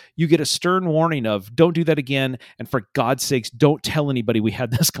football, you get a stern warning of don't do that again. And for God's sakes, don't tell anybody we had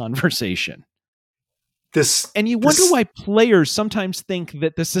this conversation. And you wonder why players sometimes think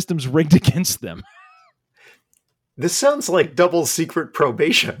that the system's rigged against them. This sounds like double secret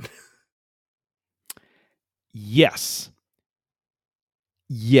probation. Yes.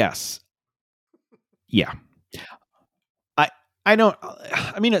 Yeah. I don't.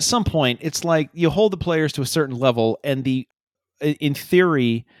 I mean, at some point, it's like you hold the players to a certain level, and in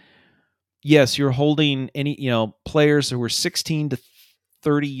theory, yes, you're holding any players who were 16 to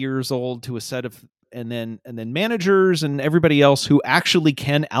 30 years old to a set of, and then managers and everybody else who actually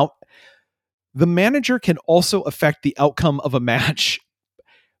can out. The manager can also affect the outcome of a match,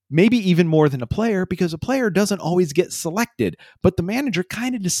 maybe even more than a player, because a player doesn't always get selected, but the manager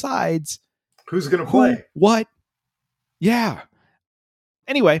kind of decides who's going to play. What? Yeah.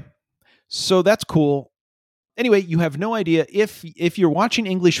 Anyway, so that's cool. Anyway, you have no idea if you're watching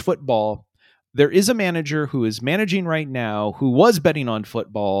English football, there is a manager who is managing right now who was betting on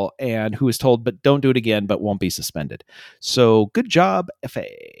football and who is told, but don't do it again, but won't be suspended. So good job, FA.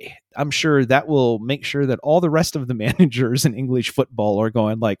 I'm sure that will make sure that all the rest of the managers in English football are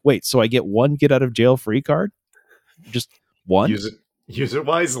going like, wait, so I get one get out of jail free card? Just one? Use it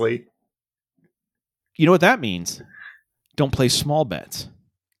wisely. You know what that means? Don't play small bets.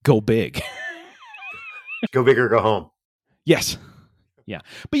 Go big. Go big or go home. Yes. Yeah.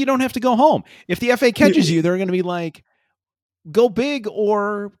 But you don't have to go home. If the FA catches you, they're going to be like, go big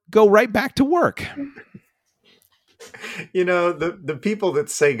or go right back to work. The people that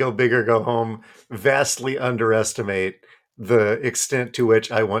say go big or go home vastly underestimate the extent to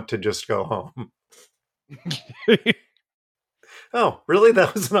which I want to just go home. Oh, really?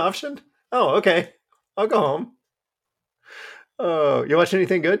 That was an option? Oh, okay. I'll go home. Oh, you watch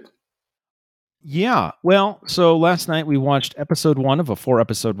anything good? Yeah. Well, so last night we watched episode 1 of a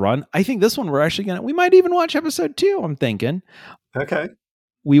 4-episode run. I think this one we might even watch episode 2, I'm thinking. Okay.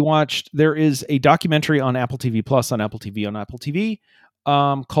 There is a documentary on Apple TV Plus, on Apple TV,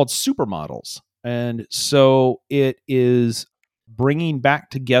 called Supermodels. And so it is bringing back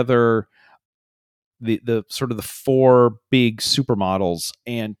together the sort of the 4 big supermodels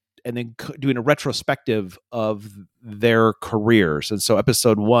and then doing a retrospective of their careers. And so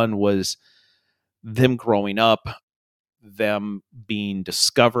episode 1 was them growing up, them being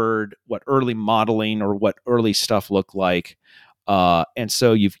discovered, what early modeling or what early stuff looked like. And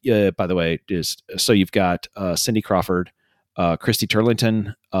so by the way, you've got Cindy Crawford, Christy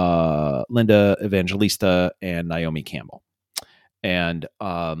Turlington, Linda Evangelista, and Naomi Campbell. And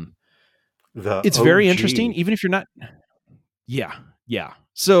The It's very interesting, even if you're not. Yeah. Yeah.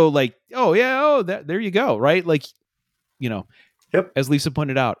 So like, there you go. Right. Like, Yep. as Lisa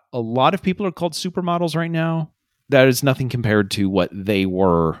pointed out, a lot of people are called supermodels right now. That is nothing compared to what they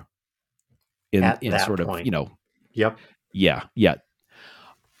were in that sort point. of, Yep. Yeah.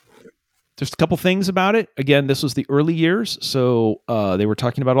 Just a couple things about it. Again, this was the early years, so they were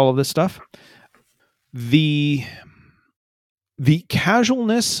talking about all of this stuff. The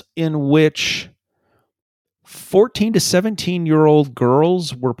casualness in which 14 to 17-year-old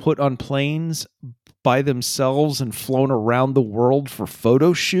girls were put on planes by themselves and flown around the world for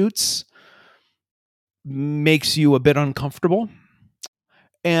photo shoots makes you a bit uncomfortable.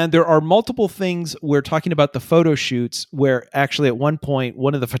 And there are multiple things we're talking about the photo shoots where actually at one point,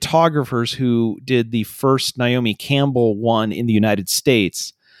 one of the photographers who did the first Naomi Campbell one in the United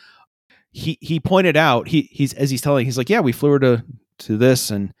States, he pointed out, he's like, yeah, we flew her to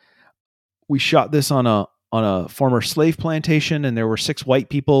this and we shot this on a former slave plantation, and there were 6 white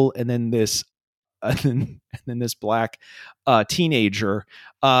people and then this and then this black teenager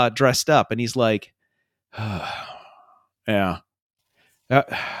dressed up, and he's like, yeah. That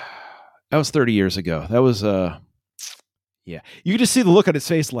was 30 years ago. That was yeah. You could just see the look on his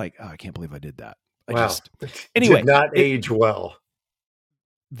face like, oh, I can't believe I did that. Anyway, did not age well.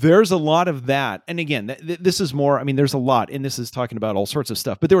 There's a lot of that. And again, this is more, I mean, there's a lot, and this is talking about all sorts of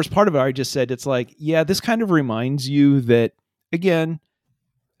stuff. But there was part of it I just said, it's like, yeah, this kind of reminds you that, again,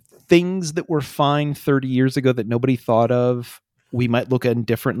 things that were fine 30 years ago that nobody thought of, we might look at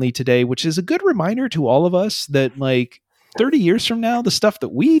differently today, which is a good reminder to all of us that, like, 30 years from now, the stuff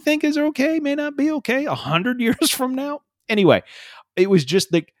that we think is okay may not be okay 100 years from now. Anyway, it was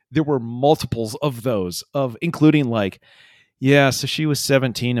just like there were multiples of those, of including like, yeah, so she was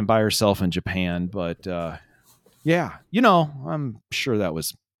 17 and by herself in Japan, but yeah, I'm sure that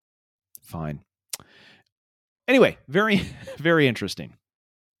was fine. Anyway, very, very interesting.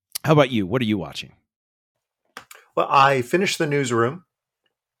 How about you? What are you watching? Well, I finished The Newsroom.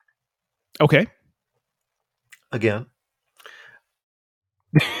 Okay. Again.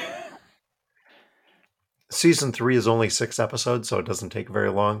 Season 3 is only 6 episodes, so it doesn't take very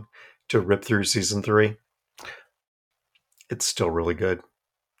long to rip through season 3. It's still really good.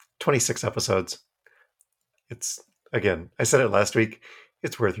 26 episodes. It's, again, I said it last week,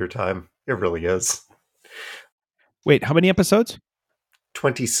 it's worth your time. It really is. Wait, how many episodes?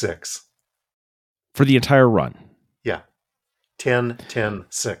 26. For the entire run? Yeah. 10, 10,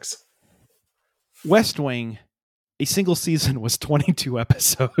 6. West Wing, a single season was 22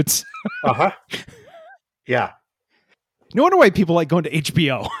 episodes. Uh-huh. Yeah. No wonder why people like going to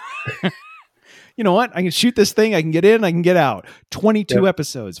HBO. You know what? I can shoot this thing. I can get in. I can get out. 22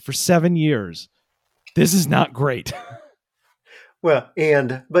 episodes for 7 years. This is not great. Well,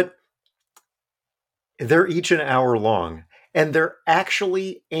 but they're each an hour long, and they're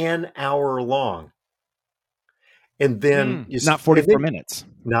actually an hour long. And then not 44 minutes.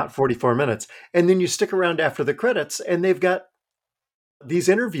 Not 44 minutes. And then you stick around after the credits, and they've got these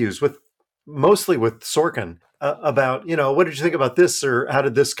interviews mostly with Sorkin about, what did you think about this, or how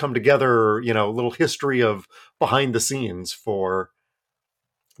did this come together, or, a little history of behind the scenes for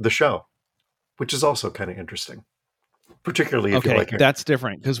the show, which is also kind of interesting, particularly if you like it. That's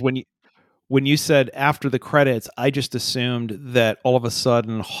different, because when you said after the credits, I just assumed that all of a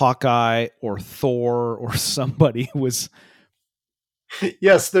sudden Hawkeye or Thor or somebody was.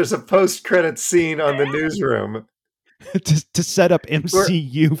 Yes, there's a post-credit scene on The Newsroom. to set up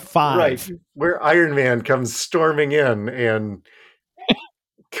MCU 5. Right, where Iron Man comes storming in and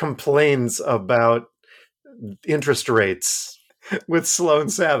complains about interest rates with Sloan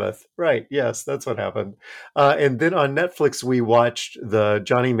Sabbath. Right, yes, that's what happened. And then on Netflix, we watched the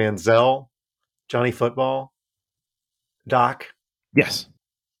Johnny Manziel, Johnny Football doc. Yes.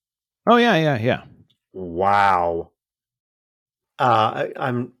 Oh, yeah. Wow.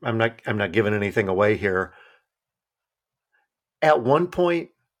 I'm not giving anything away here. At one point,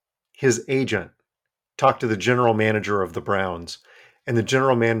 his agent talked to the general manager of the Browns, and the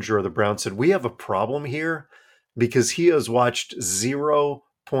general manager of the Browns said, "We have a problem here because he has watched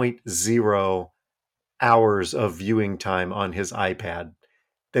 0.0 hours of viewing time on his iPad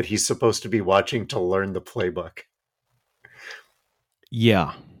that he's supposed to be watching to learn the playbook."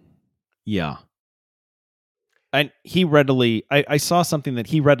 Yeah. And I saw something that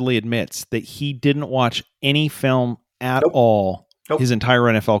he readily admits that he didn't watch any film at all his entire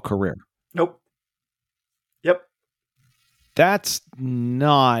NFL career. Nope. Yep. That's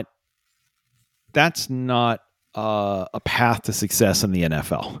not a path to success in the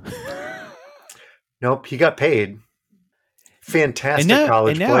NFL. Nope. He got paid. Fantastic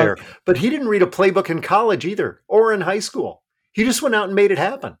college player. But he didn't read a playbook in college either, or in high school. He just went out and made it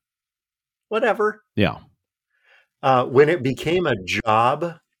happen. Whatever. Yeah. When it became a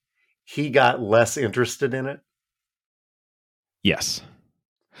job, he got less interested in it. Yes.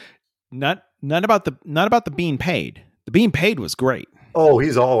 Not about the being paid. The being paid was great. Oh,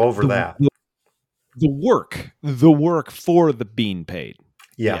 he's all over that. The work for the being paid.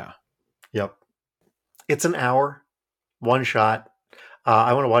 Yeah. Yep. It's an hour, one shot.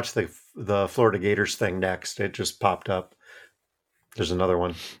 I want to watch the Florida Gators thing next. It just popped up. There's another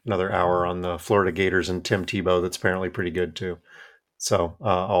hour on the Florida Gators and Tim Tebow that's apparently pretty good too. So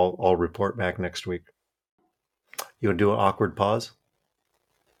I'll report back next week. You want to do an awkward pause?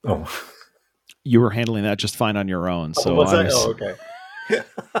 Oh, you were handling that just fine on your own. So okay.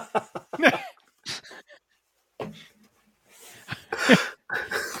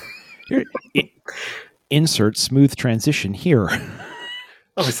 Insert smooth transition here.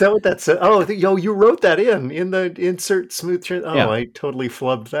 Oh, is that what that said? Oh, you wrote that in the insert smooth transition. Oh, yeah. I totally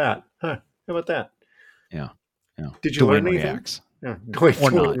flubbed that. Huh. How about that? Yeah. Did you learn anything? Reacts. Yeah.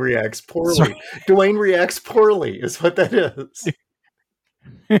 Dwayne reacts poorly. Sorry. Dwayne reacts poorly is what that is.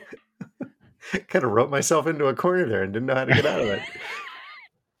 Kind of wrote myself into a corner there and didn't know how to get out of it.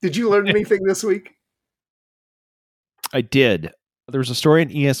 Did you learn anything this week? I did. There was a story on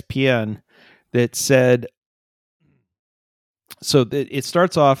ESPN that said, so it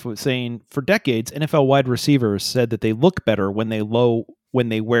starts off with saying, for decades, NFL wide receivers said that they look better when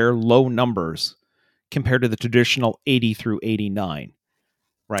they wear low numbers compared to the traditional 80 through 89,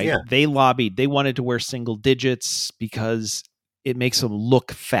 right? Yeah. They lobbied. They wanted to wear single digits because it makes them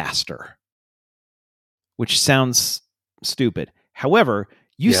look faster, which sounds stupid. However,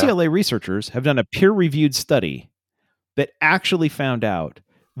 UCLA researchers have done a peer-reviewed study that actually found out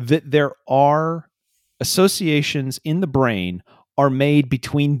that there are associations in the brain are made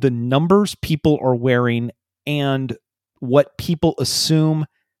between the numbers people are wearing and what people assume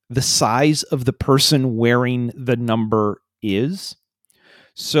the size of the person wearing the number is.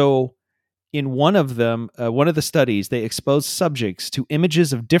 So in one of the studies, they exposed subjects to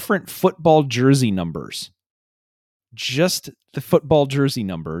images of different football jersey numbers, just the football jersey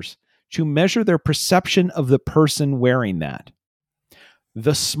numbers, to measure their perception of the person wearing that.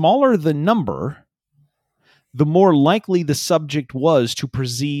 The smaller the number, the more likely the subject was to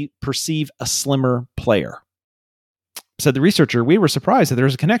perceive a slimmer player. Said the researcher, we were surprised that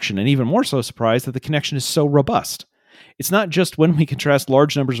there's a connection, and even more so surprised that the connection is so robust. It's not just when we contrast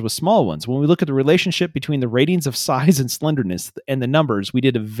large numbers with small ones. When we look at the relationship between the ratings of size and slenderness and the numbers, we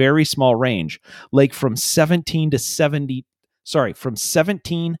did a very small range, like from 17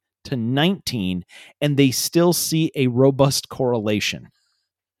 to 19, and they still see a robust correlation.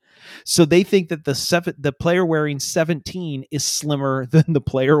 So they think that the player wearing 17 is slimmer than the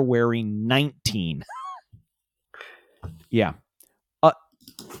player wearing 19. Yeah.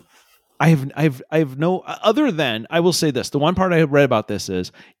 I have no, other than, I will say this, the one part I read about this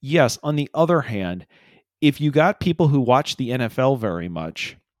is, yes, on the other hand, if you got people who watch the NFL very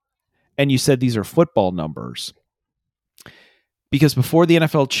much, and you said these are football numbers, because before the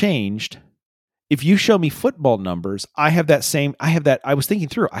NFL changed, if you show me football numbers, I have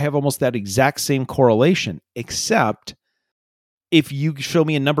almost that exact same correlation, except if you show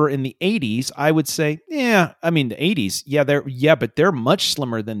me a number in the 80s, I would say, the 80s, but they're much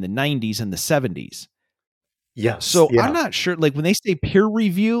slimmer than the 90s and the 70s. Yes. So I'm not sure, like when they say peer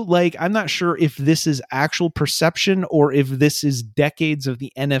review, like I'm not sure if this is actual perception or if this is decades of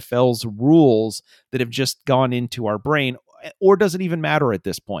the NFL's rules that have just gone into our brain, or does it even matter at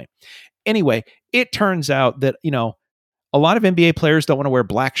this point? Anyway, it turns out that, a lot of NBA players don't want to wear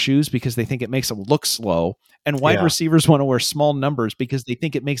black shoes because they think it makes them look slow. And wide receivers want to wear small numbers because they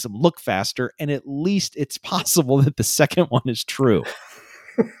think it makes them look faster. And at least it's possible that the second one is true.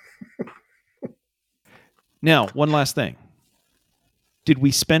 Now, one last thing. Did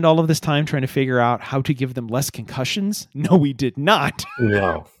we spend all of this time trying to figure out how to give them less concussions? No, we did not.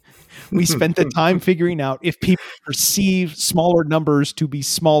 No. We spent the time figuring out if people perceive smaller numbers to be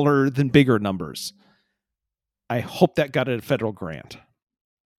smaller than bigger numbers. I hope that got a federal grant.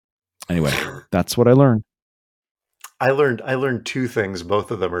 Anyway, that's what I learned. I learned two things.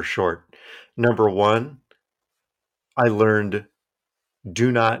 Both of them are short. Number one, I learned do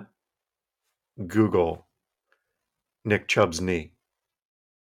not Google Nick Chubb's knee.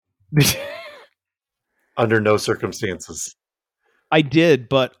 Under no circumstances. I did,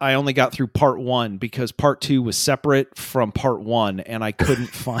 but I only got through part 1 because part 2 was separate from part 1, and I couldn't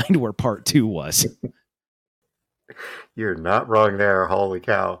find where part 2 was. You're not wrong there. Holy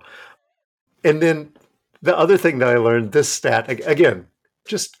cow. And then The other thing that I learned, this stat, again,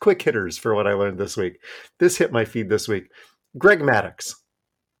 just quick hitters for what I learned this week. This hit my feed this week. Greg Maddux,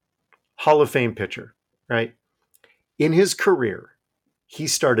 Hall of Fame pitcher, right? In his career, he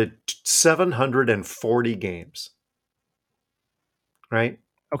started 740 games, right?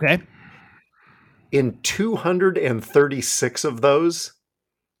 Okay. In 236 of those,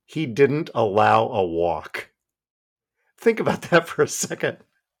 he didn't allow a walk. Think about that for a second.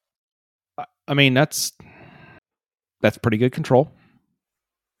 I mean, that's pretty good control.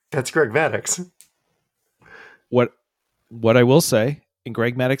 That's Greg Maddux. What I will say, and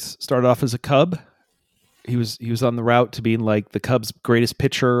Greg Maddux started off as a Cub. He was on the route to being like the Cubs' greatest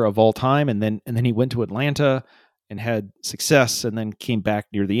pitcher of all time, and then he went to Atlanta and had success, and then came back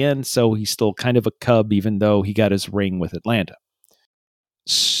near the end. So he's still kind of a Cub, even though he got his ring with Atlanta.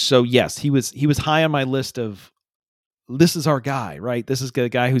 So yes, he was high on my list of, this is our guy, right? This is the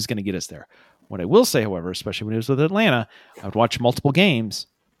guy who's going to get us there. What I will say, however, especially when he was with Atlanta, I would watch multiple games,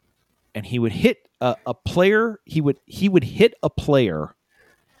 and he would hit a player. He would hit a player,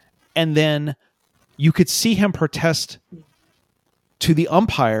 and then you could see him protest to the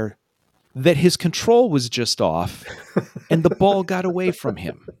umpire that his control was just off, and the ball got away from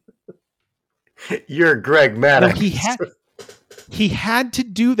him. You're Greg Maddux. No, he had to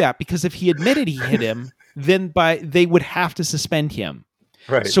do that, because if he admitted he hit him, then they would have to suspend him.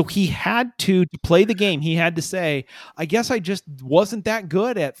 Right. So he had to play the game. He had to say, I guess I just wasn't that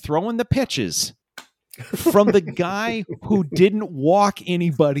good at throwing the pitches, from the guy who didn't walk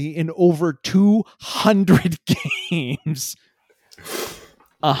anybody in over 200 games.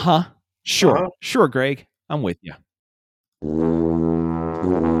 Uh-huh. Sure. Uh-huh. Sure, Greg. I'm with you. The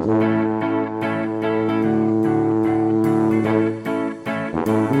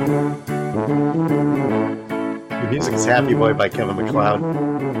music is Happy Boy by Kevin MacLeod.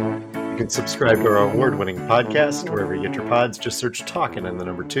 You can subscribe to our award-winning podcast wherever you get your pods. Just search Talkin' and the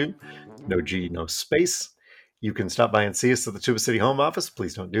number 2. No G, no space. You can stop by and see us at the Tuba City home office.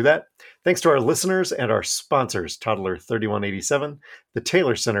 Please don't do that. Thanks to our listeners and our sponsors, Toddler 3187, the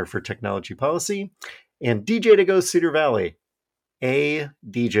Taylor Center for Technology Policy, and DJ to Go Cedar Valley, a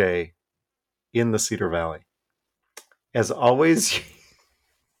DJ in the Cedar Valley. As always,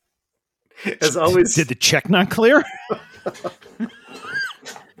 did the check not clear?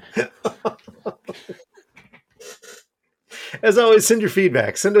 As always, send your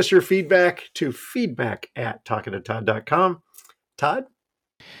feedback. Send us your feedback to feedback@talkingtotodd.com. Todd?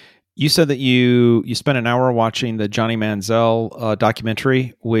 You said that you spent an hour watching the Johnny Manziel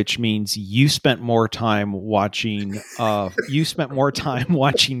documentary, which means you spent more time watching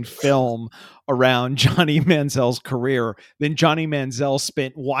film around Johnny Manziel's career than Johnny Manziel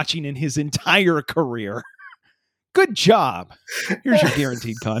spent watching in his entire career. Good job. Here's your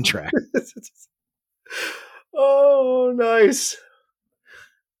guaranteed contract. Oh, nice.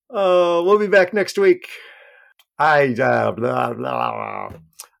 We'll be back next week. Nice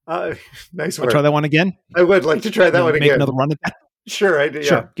work. Try that one again? I would like to try that one again. Make another run at that? Sure, I do.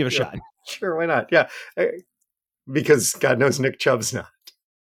 Sure, Yeah. give it a shot. Sure, why not? Yeah. Because God knows Nick Chubb's not.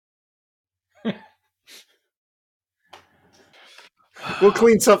 We'll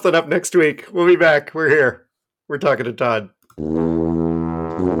clean something up next week. We'll be back. We're here. We're talking to Todd.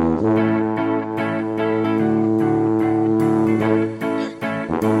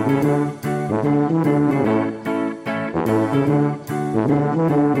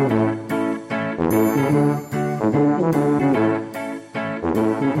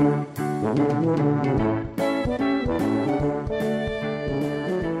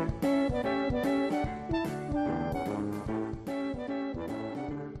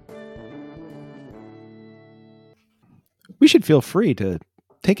 We should feel free to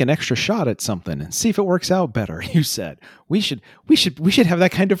take an extra shot at something and see if it works out better. You said we should have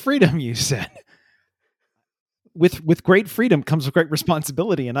that kind of freedom. You said with great freedom comes with great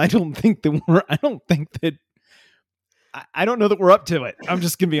responsibility, and I don't know that we're up to it. I'm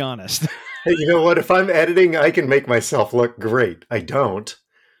just gonna be honest. Hey, you know what? If I'm editing, I can make myself look great. I don't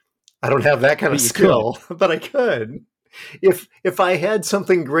have that kind of skill, but I could. If I had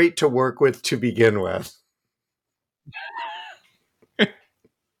something great to work with to begin with.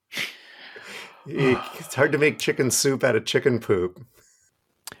 It's hard to make chicken soup out of chicken poop.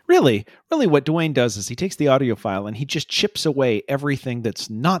 Really, what Dwayne does is he takes the audio file and he just chips away everything that's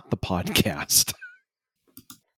not the podcast.